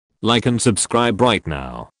Like and subscribe right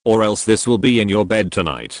now, or else this will be in your bed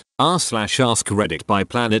tonight. r/ask Reddit by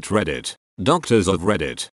Planet Reddit. Doctors of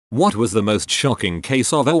Reddit. What was the most shocking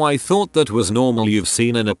case of "oh I thought that was normal" you've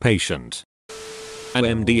seen in a patient? An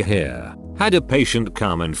MD here had a patient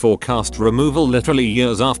come in for cast removal literally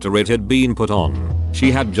years after it had been put on.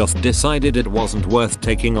 She had just decided it wasn't worth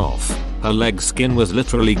taking off. Her leg skin was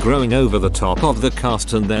literally growing over the top of the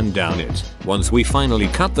cast and then down it. Once we finally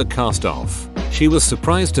cut the cast off, she was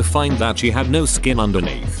surprised to find that she had no skin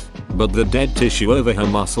underneath, but the dead tissue over her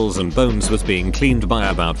muscles and bones was being cleaned by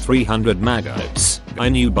about 300 maggots. I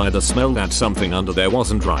knew by the smell that something under there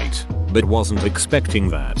wasn't right, but wasn't expecting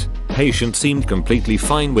that. Patient seemed completely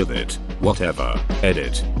fine with it. Whatever.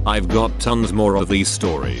 Edit. I've got tons more of these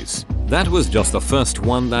stories. That was just the first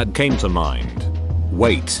one that came to mind.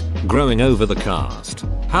 Wait, growing over the cast.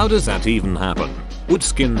 How does that even happen? Would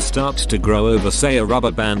skin start to grow over, say, a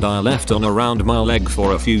rubber band I left on around my leg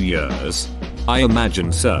for a few years? I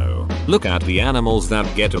imagine so. Look at the animals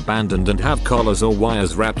that get abandoned and have collars or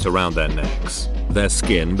wires wrapped around their necks. Their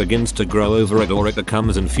skin begins to grow over it, or it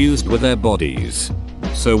becomes infused with their bodies.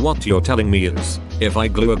 So what you're telling me is, if I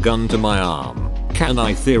glue a gun to my arm, can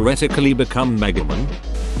I theoretically become Mega Man?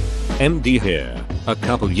 MD here. A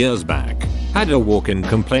couple years back, had a walk-in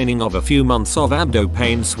complaining of a few months of abdo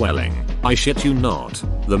pain swelling. I shit you not.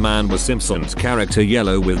 The man was Simpsons character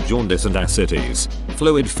Yellow with jaundice and ascites,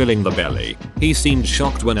 fluid filling the belly. He seemed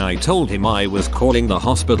shocked when I told him I was calling the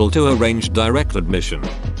hospital to arrange direct admission.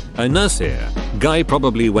 A nurse here. Guy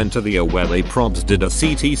probably went to the OR where they probs did a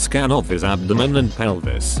CT scan of his abdomen and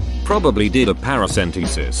pelvis. Probably did a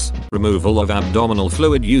paracentesis, removal of abdominal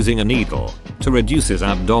fluid using a needle, to reduce his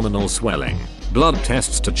abdominal swelling. Blood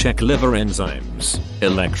tests to check liver enzymes,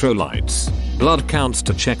 electrolytes, blood counts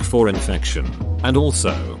to check for infection, and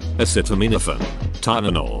also acetaminophen,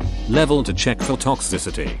 Tylenol, level to check for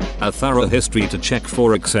toxicity, a thorough history to check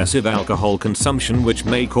for excessive alcohol consumption which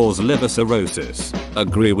may cause liver cirrhosis.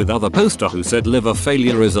 Agree with other poster who said liver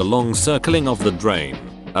failure is a long circling of the drain.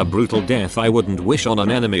 A brutal death I wouldn't wish on an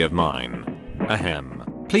enemy of mine. Ahem.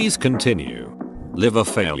 Please continue. Liver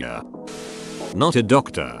failure. Not a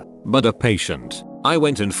doctor, but a patient. I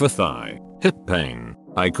went in for thigh, hip pain.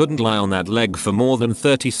 I couldn't lie on that leg for more than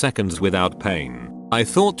 30 seconds without pain. I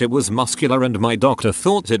thought it was muscular and my doctor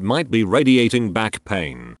thought it might be radiating back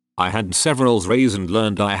pain. I had several rays and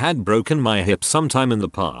learned I had broken my hip sometime in the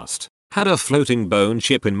past. Had a floating bone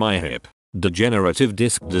chip in my hip, degenerative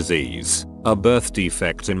disc disease, a birth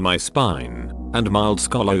defect in my spine, and mild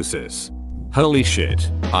scoliosis. Holy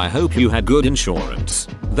shit. I hope you had good insurance.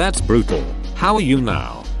 That's brutal. How are you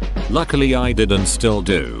now? Luckily I did and still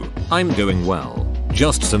do. I'm doing well.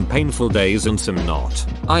 Just some painful days and some not.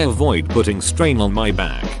 I avoid putting strain on my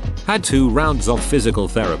back. Had 2 rounds of physical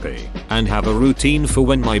therapy and have a routine for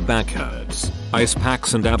when my back hurts. Ice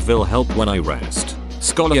packs and Advil help when I rest.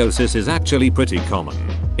 Scoliosis is actually pretty common,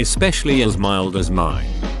 especially as mild as mine.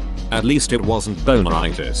 At least it wasn't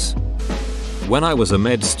boneitis. When I was a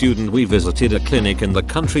med student we visited a clinic in the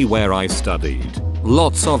country where I studied.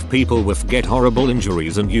 Lots of people with get horrible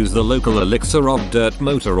injuries and use the local elixir of dirt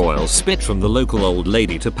motor oil spit from the local old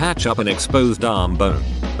lady to patch up an exposed arm bone,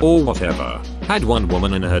 or whatever. Had one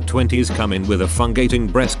woman in her 20s come in with a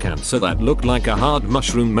fungating breast cancer that looked like a hard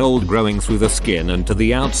mushroom mold growing through the skin and to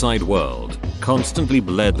the outside world. Constantly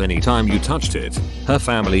bled anytime you touched it. Her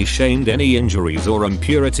family shamed any injuries or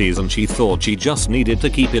impurities and she thought she just needed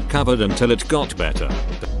to keep it covered until it got better.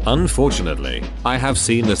 Unfortunately, I have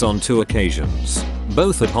seen this on 2 occasions,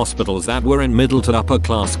 both at hospitals that were in middle to upper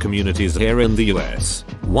class communities here in the US.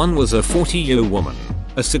 One was a 40-year-old woman,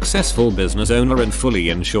 a successful business owner and fully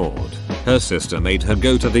insured. Her sister made her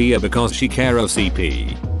go to the ER because she care of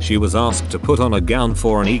CP. She was asked to put on a gown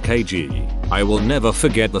for an EKG. I will never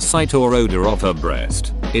forget the sight or odor of her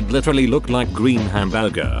breast. It literally looked like green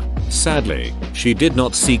hamburger. Sadly, she did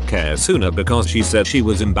not seek care sooner because she said she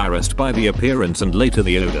was embarrassed by the appearance and later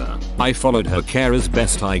the odor. I followed her care as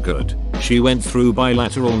best I could. She went through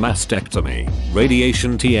bilateral mastectomy,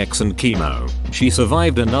 radiation TX and chemo. She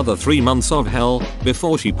survived another 3 months of hell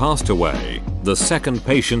before she passed away. The second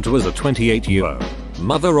patient was a 28-year-old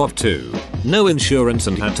mother of 2. No insurance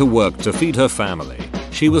and had to work to feed her family.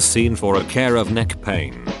 She was seen for a care of neck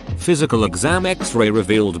pain. Physical exam X-ray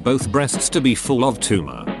revealed both breasts to be full of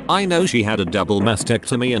tumor. I know she had a double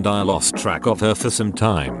mastectomy and I lost track of her for some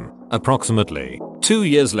time. Approximately 2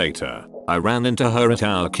 years later, I ran into her at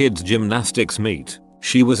our kids' gymnastics meet.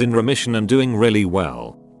 She was in remission and doing really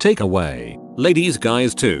well. Takeaway. Ladies,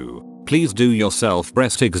 guys too, please do yourself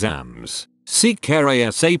breast exams. Seek care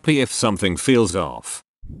ASAP if something feels off.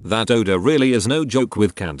 That odor really is no joke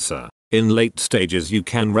with cancer. In late stages you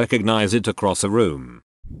can recognize it across a room.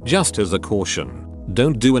 Just as a caution,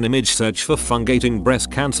 don't do an image search for fungating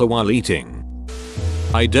breast cancer while eating.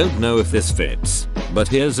 I don't know if this fits, but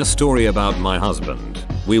here's a story about my husband.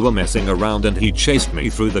 We were messing around and he chased me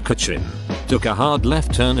through the kitchen, took a hard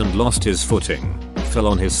left turn and lost his footing, fell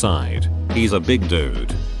on his side. He's a big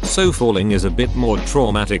dude, so falling is a bit more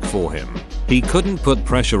traumatic for him. He couldn't put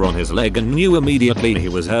pressure on his leg and knew immediately he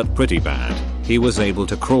was hurt pretty bad. He was able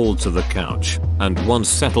to crawl to the couch, and once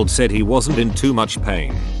settled said he wasn't in too much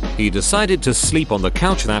pain. He decided to sleep on the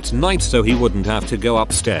couch that night so he wouldn't have to go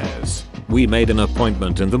upstairs. We made an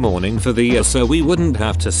appointment in the morning for the ER so we wouldn't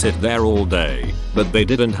have to sit there all day, but they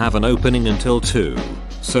didn't have an opening until 2.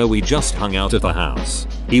 So we just hung out at the house.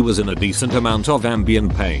 He was in a decent amount of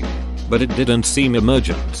ambient pain, but it didn't seem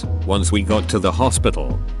emergent. Once we got to the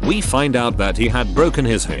hospital, we find out that he had broken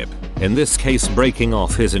his hip, in this case breaking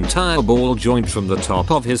off his entire ball joint from the top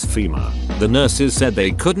of his femur. The nurses said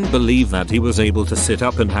they couldn't believe that he was able to sit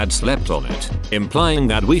up and had slept on it, implying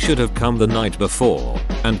that we should have come the night before,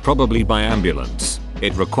 and probably by ambulance.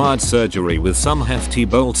 It required surgery with some hefty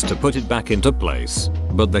bolts to put it back into place.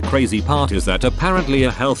 But the crazy part is that apparently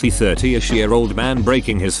a healthy 30-ish-year-old man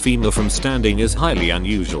breaking his femur from standing is highly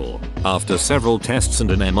unusual. After several tests and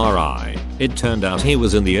an MRI, it turned out he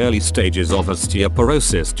was in the early stages of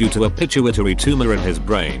osteoporosis due to a pituitary tumor in his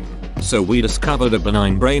brain. So we discovered a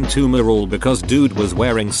benign brain tumor all because dude was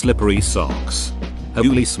wearing slippery socks.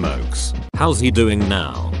 Holy smokes. How's he doing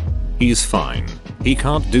now? He's fine. He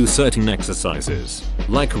can't do certain exercises,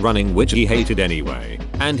 like running, which he hated anyway,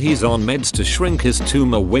 and he's on meds to shrink his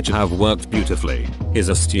tumor, which have worked beautifully. His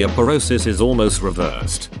osteoporosis is almost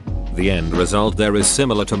reversed. The end result there is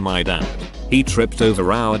similar to my dad. He tripped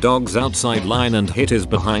over our dog's outside line and hit his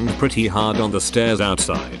behind pretty hard on the stairs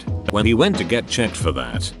outside. When he went to get checked for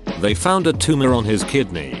that, they found a tumor on his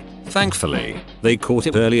kidney. Thankfully, they caught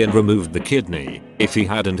it early and removed the kidney. If he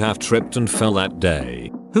hadn't have tripped and fell that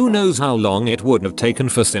day, who knows how long it would have taken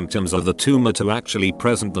for symptoms of the tumor to actually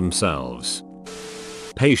present themselves.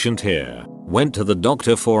 Patient here. Went to the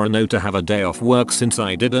doctor for a note to have a day off work since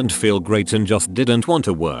I didn't feel great and just didn't want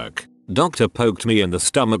to work. Doctor poked me in the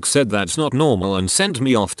stomach, said that's not normal and sent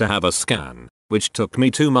me off to have a scan, which took me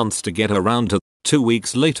 2 months to get around to. 2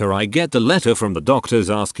 weeks later I get a letter from the doctors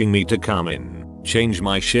asking me to come in, change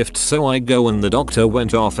my shift, so I go, and the doctor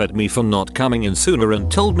went off at me for not coming in sooner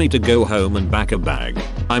and told me to go home and pack a bag.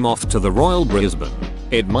 I'm off to the Royal Brisbane.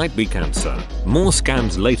 It might be cancer. More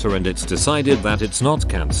scans later and it's decided that it's not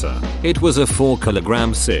cancer. It was a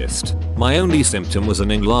 4-kilogram cyst. My only symptom was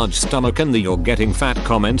an enlarged stomach and the "you're getting fat"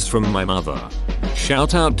 comments from my mother.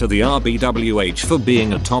 Shout out to the RBWH for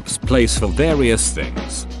being a tops place for various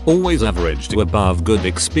things. Always average to above good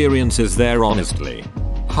experiences there, honestly.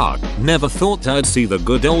 Hug. Never thought I'd see the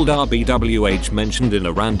good old RBWH mentioned in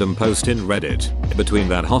a random post in Reddit. Between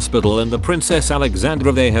that hospital and the Princess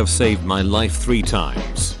Alexandra, they have saved my life 3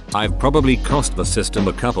 times. I've probably cost the system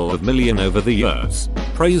a couple of million over the years.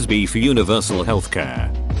 Praise be for universal healthcare.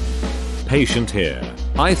 Patient here.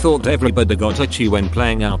 I thought everybody got itchy when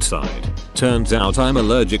playing outside. Turns out I'm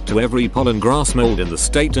allergic to every pollen grass mold in the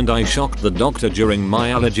state, and I shocked the doctor during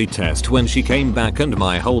my allergy test when she came back and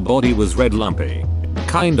my whole body was red lumpy.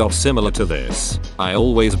 Kind of similar to this. I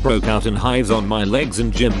always broke out in hives on my legs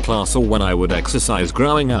in gym class or when I would exercise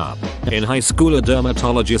growing up. In high school, a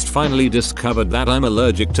dermatologist finally discovered that I'm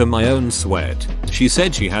allergic to my own sweat. She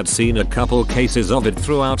said she had seen a couple cases of it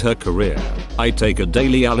throughout her career. I take a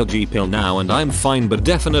daily allergy pill now and I'm fine, but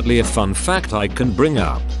definitely a fun fact I can bring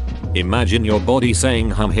up. Imagine your body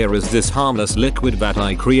saying, here is this harmless liquid that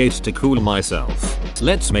I create to cool myself.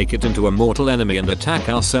 Let's make it into a mortal enemy and attack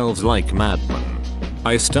ourselves like madmen.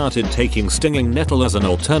 I started taking stinging nettle as an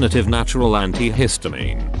alternative natural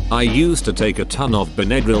antihistamine. I used to take a ton of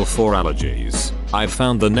Benadryl for allergies. I've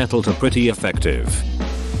found the nettle to pretty effective.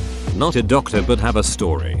 Not a doctor, but have a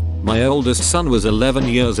story. My oldest son was 11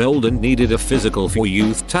 years old and needed a physical for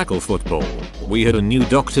youth tackle football. We had a new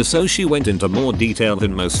doctor, so she went into more detail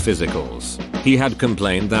than most physicals. He had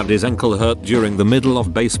complained that his ankle hurt during the middle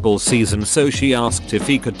of baseball season, so she asked if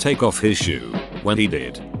he could take off his shoe. When he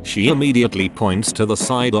did, she immediately points to the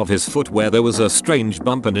side of his foot where there was a strange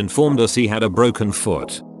bump and informed us he had a broken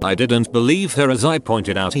foot. I didn't believe her as I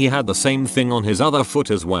pointed out he had the same thing on his other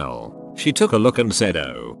foot as well. She took a look and said,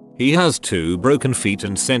 "Oh, he has 2 broken feet,"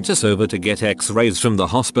 and sent us over to get x-rays from the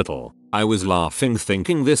hospital. I was laughing,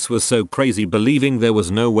 thinking this was so crazy, believing there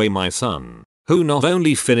was no way my son, who not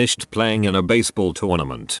only finished playing in a baseball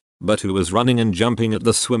tournament, but who was running and jumping at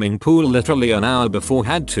the swimming pool literally an hour before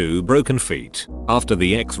had 2 broken feet. After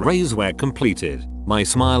the x-rays were completed, my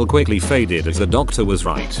smile quickly faded as the doctor was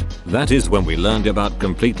right. That is when we learned about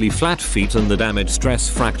completely flat feet and the damage stress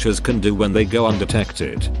fractures can do when they go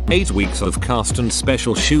undetected. 8 weeks of cast and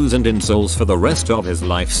special shoes and insoles for the rest of his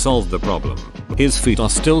life solved the problem. His feet are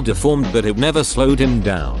still deformed, but it never slowed him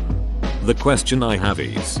down. The question I have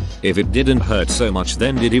is, if it didn't hurt so much,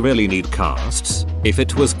 then did he really need casts? If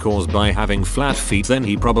it was caused by having flat feet, then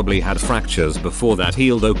he probably had fractures before that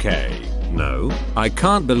healed okay. No, I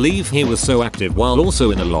can't believe he was so active while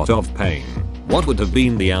also in a lot of pain. What would have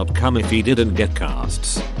been the outcome if he didn't get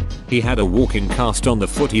casts? He had a walking cast on the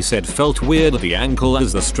foot he said felt weird at the ankle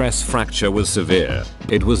as the stress fracture was severe.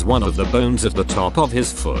 It was one of the bones at the top of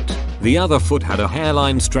his foot. The other foot had a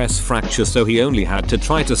hairline stress fracture, so he only had to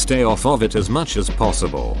try to stay off of it as much as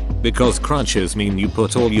possible. Because crutches mean you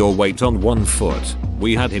put all your weight on one foot.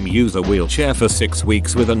 We had him use a wheelchair for 6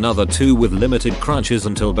 weeks with another 2 with limited crutches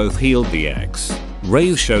until both healed. The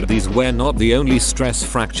X-rays showed these were not the only stress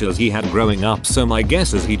fractures he had growing up, so my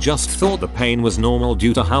guess is he just thought the pain was normal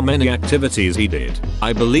due to how many activities he did.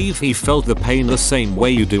 I believe he felt the pain the same way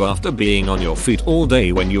you do after being on your feet all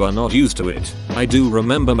day when you are not used to it. I do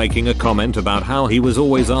remember making a comment about how he was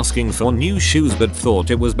always asking for new shoes but thought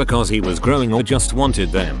it was because he was growing or just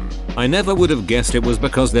wanted them. I never would have guessed it was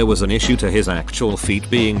because there was an issue to his actual feet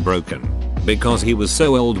being broken. Because he was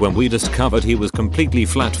so old when we discovered he was completely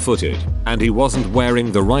flat-footed, and he wasn't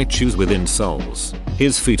wearing the right shoes with insoles.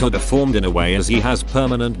 His feet are deformed in a way as he has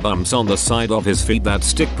permanent bumps on the side of his feet that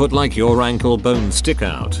stick put like your ankle bones stick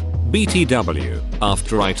out. BTW.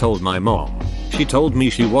 After I told my mom, she told me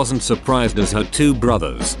she wasn't surprised as her 2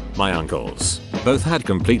 brothers, my uncles, both had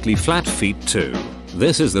completely flat feet too.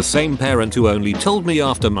 This is the same parent who only told me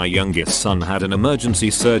after my youngest son had an emergency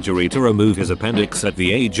surgery to remove his appendix at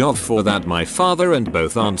the age of 4 that my father and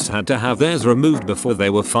both aunts had to have theirs removed before they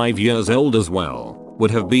were 5 years old as well.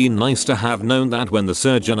 Would have been nice to have known that when the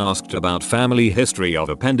surgeon asked about family history of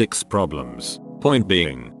appendix problems. Point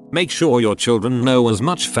being, make sure your children know as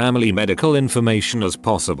much family medical information as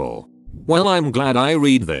possible. Well, I'm glad I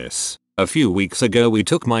read this. A few weeks ago we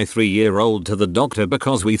took my 3-year-old to the doctor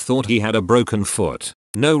because we thought he had a broken foot.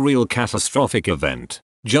 No real catastrophic event.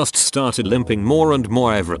 Just started limping more and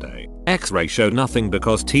more every day. X-ray showed nothing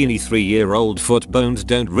because teeny 3-year-old foot bones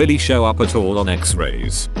don't really show up at all on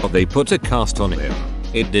x-rays. But they put a cast on him.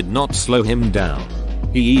 It did not slow him down.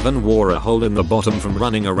 He even wore a hole in the bottom from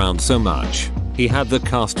running around so much. He had the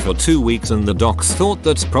cast for 2 weeks and the docs thought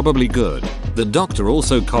that's probably good. The doctor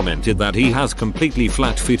also commented that he has completely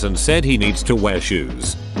flat feet and said he needs to wear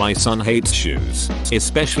shoes. My son hates shoes,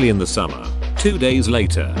 especially in the summer. 2 days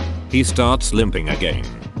later, he starts limping again.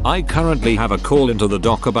 I currently have a call into the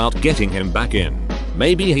doc about getting him back in.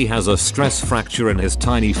 Maybe he has a stress fracture in his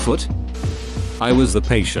tiny foot? I was the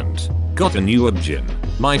patient. Got a new Abgyn,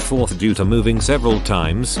 my 4th due to moving several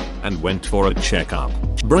times, and went for a checkup.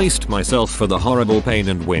 Braced myself for the horrible pain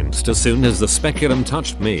and winced as soon as the speculum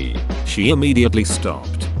touched me. She immediately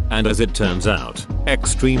stopped, and as it turns out,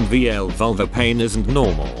 extreme VL vulvar pain isn't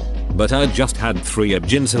normal. But I just had 3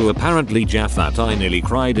 Abgyns who apparently jaff that I nearly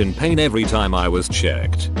cried in pain every time I was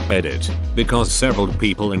checked. Edit. Because several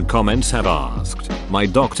people in comments have asked. My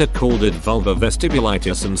doctor called it vulvar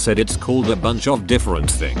vestibulitis and said it's called a bunch of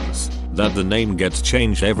different things. That the name gets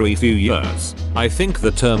changed every few years. I think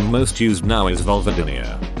the term most used now is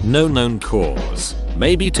vulvodynia. No known cause.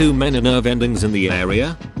 Maybe too many nerve endings in the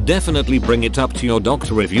area? Definitely bring it up to your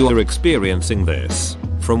doctor if you are experiencing this.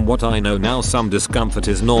 From what I know now, some discomfort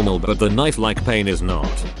is normal but the knife-like pain is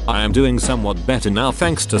not. I am doing somewhat better now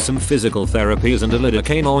thanks to some physical therapies and a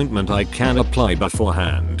lidocaine ointment I can apply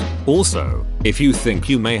beforehand. Also, if you think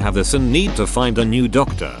you may have this and need to find a new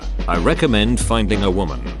doctor, I recommend finding a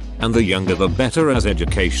woman. And the younger the better, as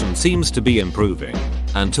education seems to be improving.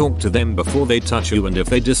 And talk to them before they touch you, and if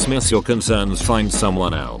they dismiss your concerns, find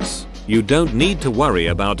someone else. You don't need to worry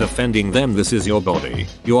about offending them. This is your body.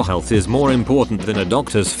 Your health is more important than a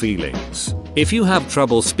doctor's feelings. If you have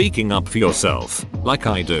trouble speaking up for yourself, like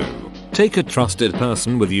I do, take a trusted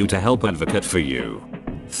person with you to help advocate for you.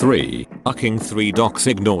 3. Ucking 3 docs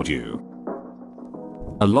ignored you.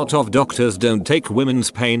 A lot of doctors don't take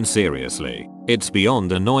women's pain seriously. It's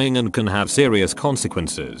beyond annoying and can have serious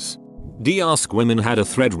consequences. Ask Women had a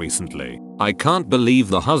thread recently. I can't believe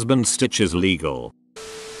the husband stitch is legal.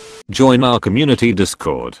 Join our community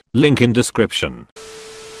Discord, link in description.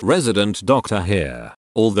 Resident doctor here.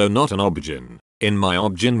 Although not an Abgyn, In my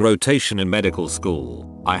obgyn rotation in medical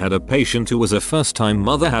school, I had a patient who was a first-time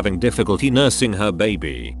mother having difficulty nursing her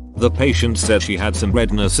baby. The patient said she had some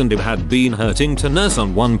redness and it had been hurting to nurse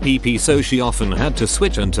on one PP, so she often had to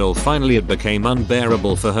switch until finally it became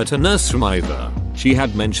unbearable for her to nurse from either. She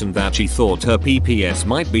had mentioned that she thought her PPS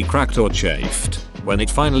might be cracked or chafed. When it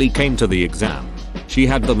finally came to the exam, she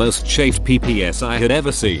had the most chafed PPS I had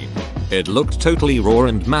ever seen. It looked totally raw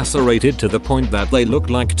and macerated to the point that they looked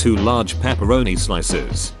like 2 large pepperoni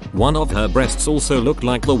slices. One of her breasts also looked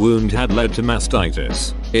like the wound had led to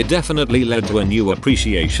mastitis. It definitely led to a new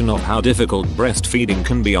appreciation of how difficult breastfeeding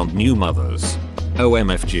can be on new mothers.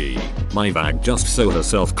 OMFG, my vag just sew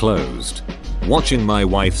herself closed. Watching my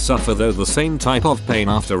wife suffer though the same type of pain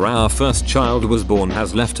after our first child was born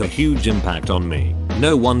has left a huge impact on me.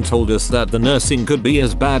 No one told us that the nursing could be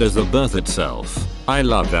as bad as the birth itself. I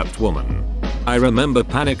love that woman. I remember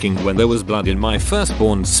panicking when there was blood in my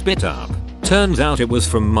firstborn's spit up. Turns out it was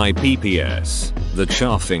from my PPS. The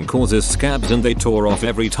chafing causes scabs and they tore off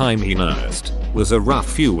every time he nursed. Was a rough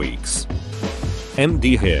few weeks.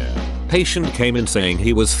 MD here. Patient came in saying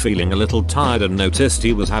he was feeling a little tired and noticed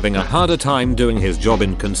he was having a harder time doing his job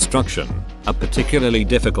in construction, a particularly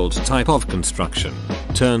difficult type of construction.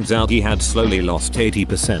 Turns out he had slowly lost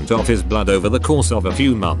 80% of his blood over the course of a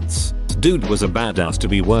few months. Dude was a badass to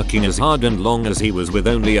be working as hard and long as he was with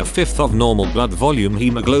only a fifth of normal blood volume.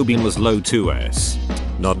 Hemoglobin was low 2s.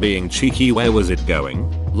 Not being cheeky, where was it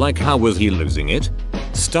going? Like how was he losing it?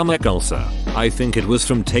 Stomach ulcer. I think it was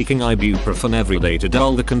from taking ibuprofen every day to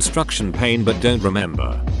dull the construction pain, but don't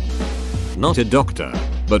remember. Not a doctor,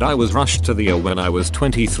 but I was rushed to the OR when I was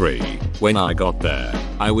 23. When I got there,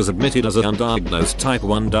 I was admitted as an undiagnosed type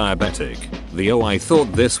 1 diabetic. The I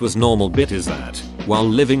thought this was normal bit is that, while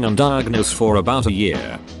living undiagnosed for about a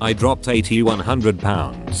year, I dropped 100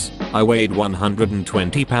 pounds. I weighed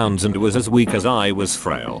 120 pounds and was as weak as I was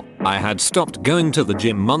frail. I had stopped going to the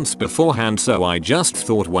gym months beforehand, so I just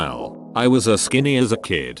thought, well, I was as skinny as a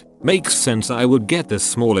kid. Makes sense I would get this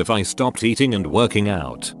small if I stopped eating and working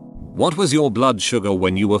out. What was your blood sugar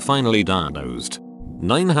when you were finally diagnosed?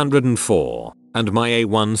 904, and my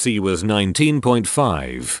A1C was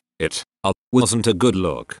 19.5. It wasn't a good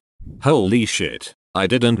look. Holy shit, I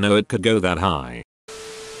didn't know it could go that high.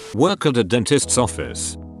 Work at a dentist's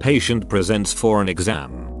office. Patient presents for an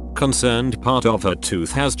exam. Concerned part of her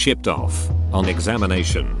tooth has chipped off. On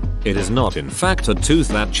examination, it is not in fact a tooth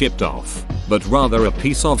that chipped off, but rather a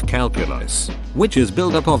piece of calculus, which is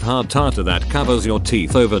buildup of hard tartar that covers your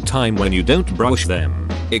teeth over time when you don't brush them.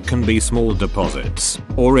 It can be small deposits,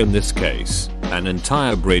 or in this case, an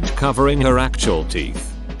entire bridge covering her actual teeth.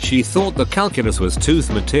 She thought the calculus was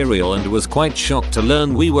tooth material and was quite shocked to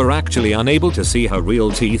learn we were actually unable to see her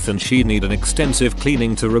real teeth and she'd need an extensive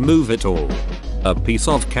cleaning to remove it all. A piece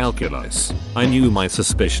of calculus. I knew my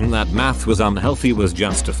suspicion that math was unhealthy was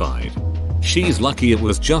justified. She's lucky it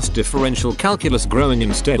was just differential calculus growing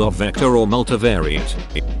instead of vector or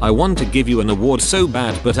multivariate. I want to give you an award so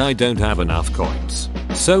bad, but I don't have enough coins.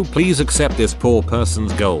 So please accept this poor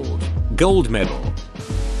person's gold medal.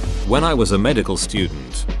 When I was a medical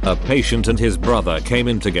student, a patient and his brother came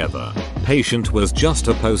in together. Patient was just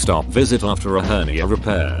a post-op visit after a hernia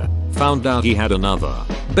repair. Found out he had another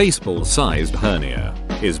baseball-sized hernia.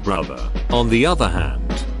 His brother, on the other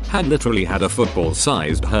hand, had literally had a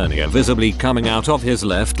football-sized hernia visibly coming out of his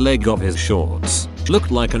left leg of his shorts.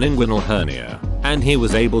 Looked like an inguinal hernia, and he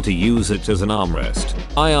was able to use it as an armrest.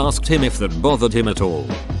 I asked him if that bothered him at all,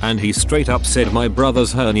 and he straight up said my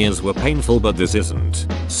brother's hernias were painful but this isn't.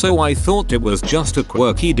 So I thought it was just a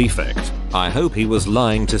quirky defect. I hope he was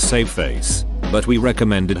lying to save face, but we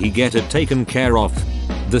recommended he get it taken care of.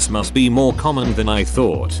 This must be more common than I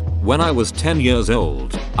thought. When I was 10 years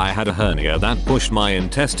old, I had a hernia that pushed my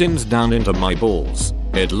intestines down into my balls.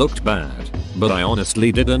 It looked bad, but I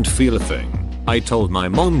honestly didn't feel a thing. I told my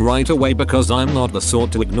mom right away because I'm not the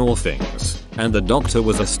sort to ignore things, and the doctor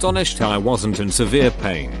was astonished I wasn't in severe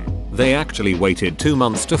pain. They actually waited 2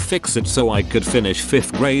 months to fix it so I could finish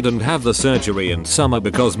 5th grade and have the surgery in summer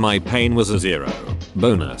because my pain was a 0.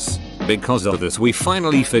 Bonus. Because of this we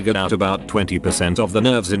finally figured out about 20% of the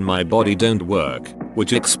nerves in my body don't work,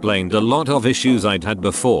 which explained a lot of issues I'd had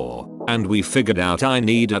before, and we figured out I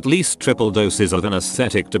need at least triple doses of an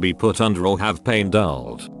anesthetic to be put under or have pain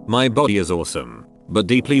dulled. My body is awesome, but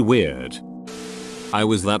deeply weird. I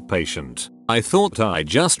was that patient. I thought I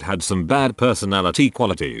just had some bad personality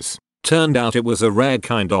qualities. Turned out it was a rare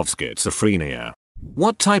kind of schizophrenia.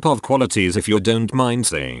 What type of qualities, if you don't mind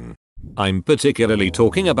saying? I'm particularly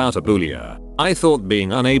talking about abulia. I thought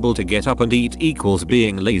being unable to get up and eat equals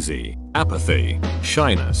being lazy, apathy,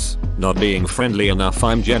 shyness, not being friendly enough.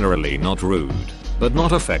 I'm generally not rude, but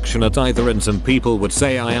not affectionate either, and some people would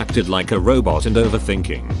say I acted like a robot and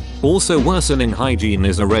overthinking. Also, worsening hygiene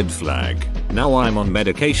is a red flag. Now I'm on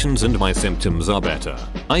medications and my symptoms are better.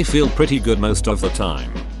 I feel pretty good most of the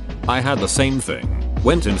time. I had the same thing.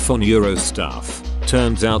 Went in for neuro stuff.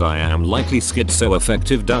 Turns out I am likely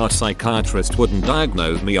schizoaffective. Psychiatrist wouldn't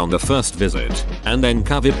diagnose me on the first visit and then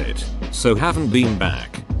covered it, so haven't been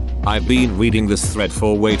back. I've been reading this thread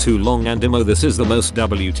for way too long and this is the most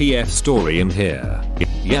WTF story in here.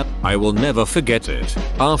 Yep, I will never forget it.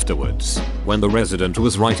 Afterwards, when the resident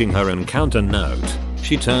was writing her encounter note,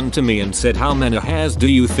 she turned to me and said, "How many hairs do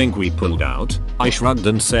you think we pulled out?" I shrugged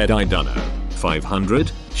and said, "I dunno.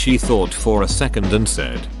 500? She thought for a second and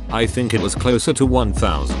said, "I think it was closer to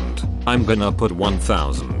 1000. I'm gonna put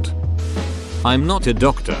 1000. I'm not a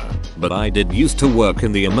doctor, but I did used to work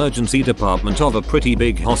in the emergency department of a pretty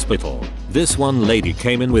big hospital. This one lady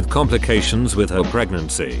came in with complications with her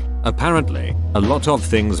pregnancy. Apparently, a lot of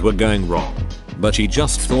things were going wrong, but she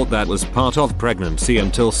just thought that was part of pregnancy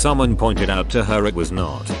until someone pointed out to her it was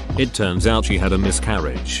not. It turns out she had a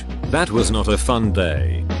miscarriage. That was not a fun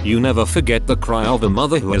day. You never forget the cry of a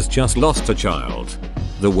mother who has just lost a child.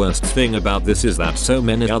 The worst thing about this is that so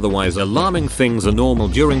many otherwise alarming things are normal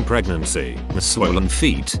during pregnancy. Swollen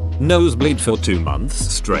feet, nosebleed for 2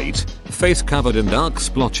 months straight, face covered in dark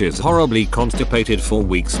splotches, horribly constipated for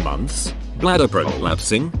weeks, months, bladder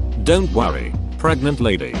prolapsing. Don't worry, pregnant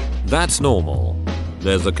lady, that's normal.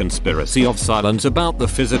 There's a conspiracy of silence about the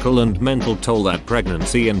physical and mental toll that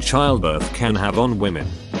pregnancy and childbirth can have on women.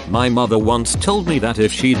 My mother once told me that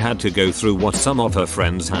if she'd had to go through what some of her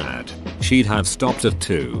friends had, she'd have stopped at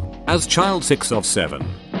 2. As child 6 of 7,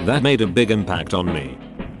 that made a big impact on me.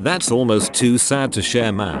 That's almost too sad to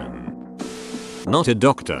share, man. Not a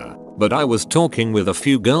doctor, but I was talking with a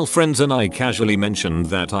few girlfriends and I casually mentioned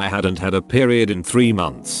that I hadn't had a period in 3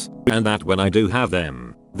 months, and that when I do have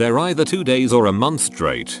them, they're either 2 days or a month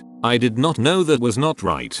straight. I did not know that was not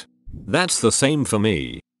right. That's the same for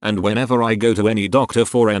me, and whenever I go to any doctor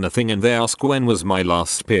for anything and they ask when was my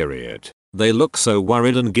last period, they look so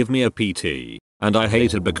worried and give me a PT, and I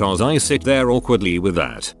hate it because I sit there awkwardly with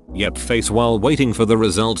that yep face while waiting for the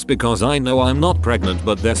results because I know I'm not pregnant,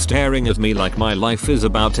 but they're staring at me like my life is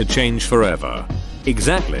about to change forever.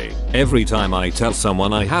 Exactly. Every time I tell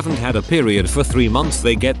someone I haven't had a period for 3 months,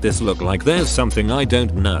 they get this look like there's something I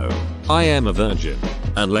don't know. I am a virgin.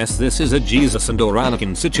 Unless this is a Jesus and or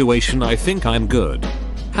Anakin situation, I think I'm good.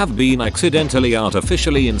 Have been accidentally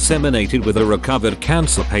artificially inseminated with a recovered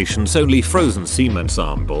cancer patient's only frozen semen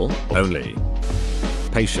sample. Only.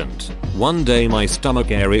 Patient. One day my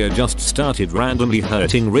stomach area just started randomly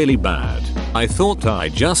hurting really bad. I thought I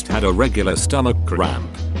just had a regular stomach cramp.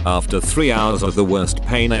 After 3 hours of the worst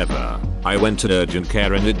pain ever, I went to urgent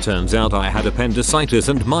care and it turns out I had appendicitis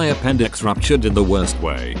and my appendix ruptured in the worst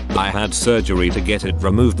way. I had surgery to get it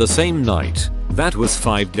removed the same night. That was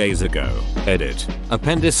 5 days ago. Edit.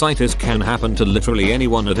 Appendicitis can happen to literally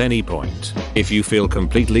anyone at any point. If you feel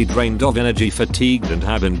completely drained of energy, fatigued and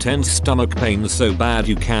have intense stomach pains so bad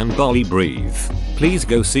you can barely breathe, please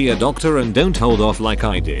go see a doctor and don't hold off like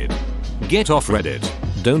I did. Get off Reddit.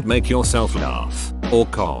 Don't make yourself laugh or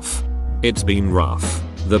cough. It's been rough.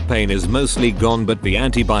 The pain is mostly gone, but the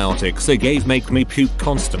antibiotics they gave make me puke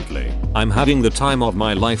constantly. I'm having the time of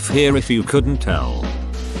my life here if you couldn't tell.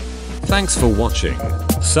 Thanks for watching.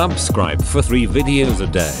 Subscribe for 3 videos a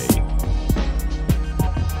day.